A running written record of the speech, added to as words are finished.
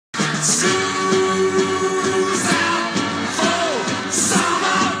School's out for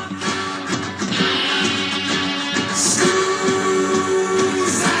summer. School's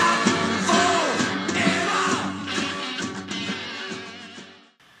out forever.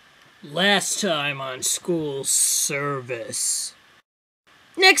 Last time on School Service.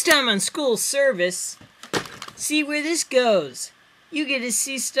 Next time on School Service, see where this goes. You get to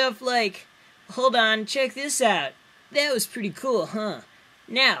see stuff like, hold on, check this out. That was pretty cool, huh?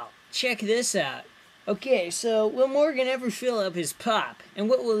 Now, check this out. Okay, so will Morgan ever fill up his pop? And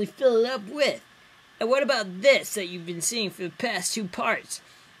what will he fill it up with? And what about this that you've been seeing for the past 2 parts?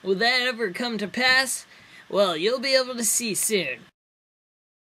 Will that ever come to pass? Well, you'll be able to see soon.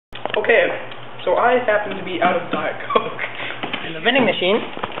 Okay, so I happen to be out of Diet Coke. And the vending machine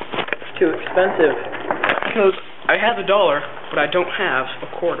is too expensive. Because I have $1, but I don't have a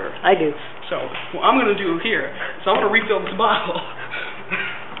quarter. I do. So, what I'm going to do here is I'm going to refill this bottle.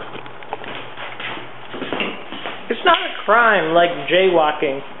 It's not a crime like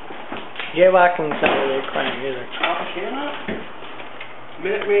jaywalking. Jaywalking's not really a crime either. Cannot.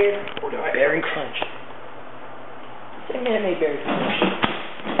 Minute Maid or Diet Berry Punch. Say Minute Maid Berry Punch.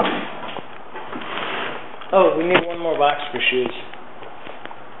 Oh, we need one more box for shoes.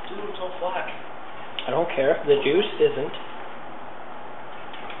 Dude, it's all flat. I don't care. The juice isn't.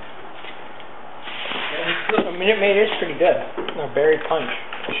 A Minute Maid is pretty good. No, Berry Punch.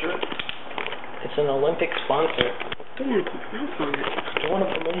 Sure. It's an Olympic sponsor. Don't want to put my mouth on it. Don't want to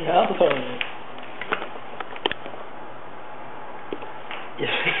put my mouth on it.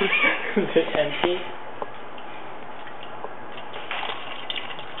 Is it empty?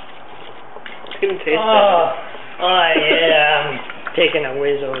 It's going to taste Oh yeah. I'm taking a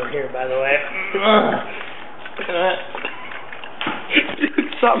whiz over here, by the way.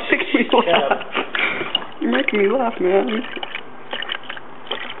 Dude, stop making me laugh. You're making me laugh, man.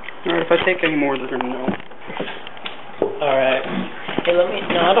 Alright, if I take any more, they're going to know. Alright. Hey, no,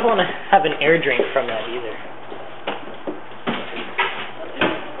 I don't want to have an air drink from that either.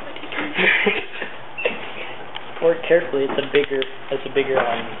 Pour it carefully. It's a bigger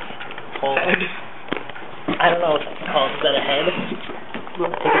hole. Head. I don't know what that's called. Is that a head? I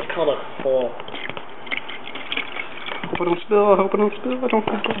think it's called a hole. I hope I don't spill. I hope I don't spill. I hope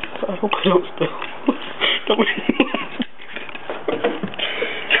I don't spill. Don't make me laugh.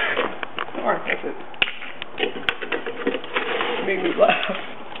 Alright, that's it. Make me laugh.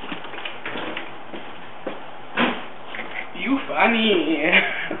 You funny.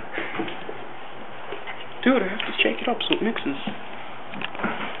 Dude, I have to shake it up so it mixes.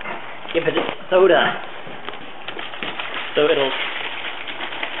 Yeah, but it's soda. So it'll...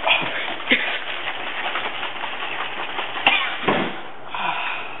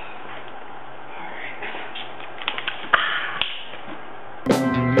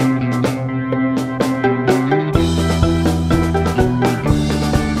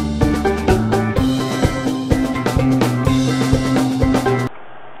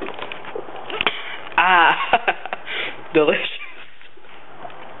 Delicious.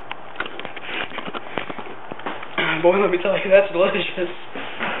 Boy, let me tell you, that's delicious.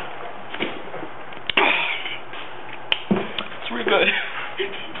 It's really good.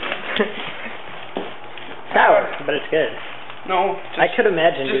 Sour, but it's good. No. I could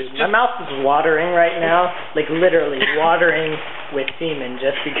imagine, dude. My mouth is watering right now. Like, literally watering with semen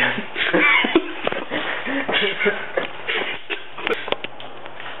just because...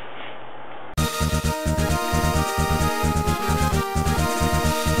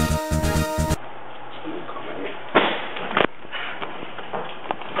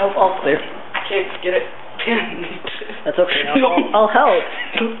 Nope, all clear. I can't get it pinned. That's okay. I'll help.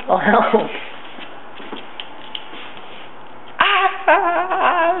 I'll help.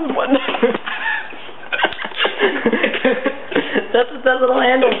 What? That's what that little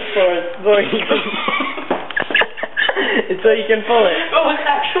handle's for. It's so you can pull it. Oh, it's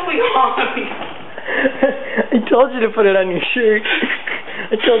actually on me. I told you to put it on your shirt.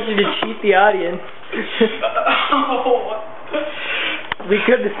 I told you to cheat the audience. We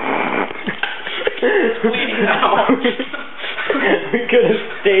could. It's bleeding now. We could have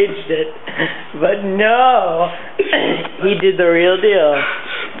staged it, but no. He did the real deal.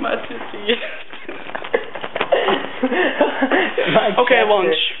 My titty. Okay,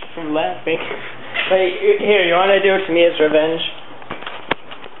 lunch. From laughing. Wait, here, you want to do it to me as revenge?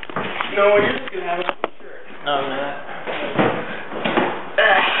 No, you're just gonna have a shirt. Oh, no.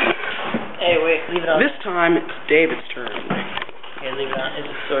 Hey, wait, leave it on. This time, it's David's turn. Okay, leave it on. Is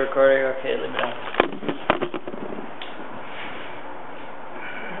it still recording? Okay, leave it on.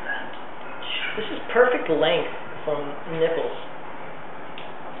 This is perfect length from Nipples.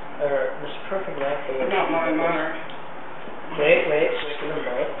 There's perfect length. Not mine, mine are. Wait, switch to them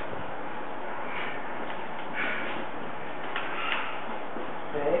both.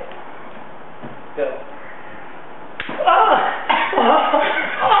 Okay. Go.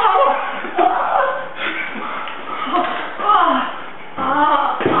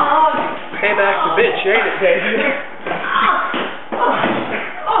 Payback the bitch, ain't it, baby?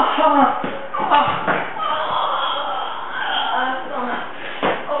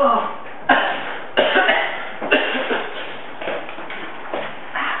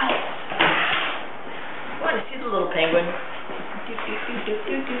 Want to see the little penguin?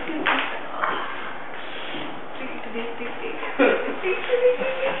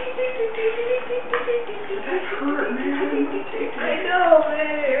 I know,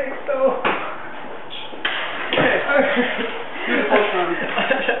 man. So. Do the post run.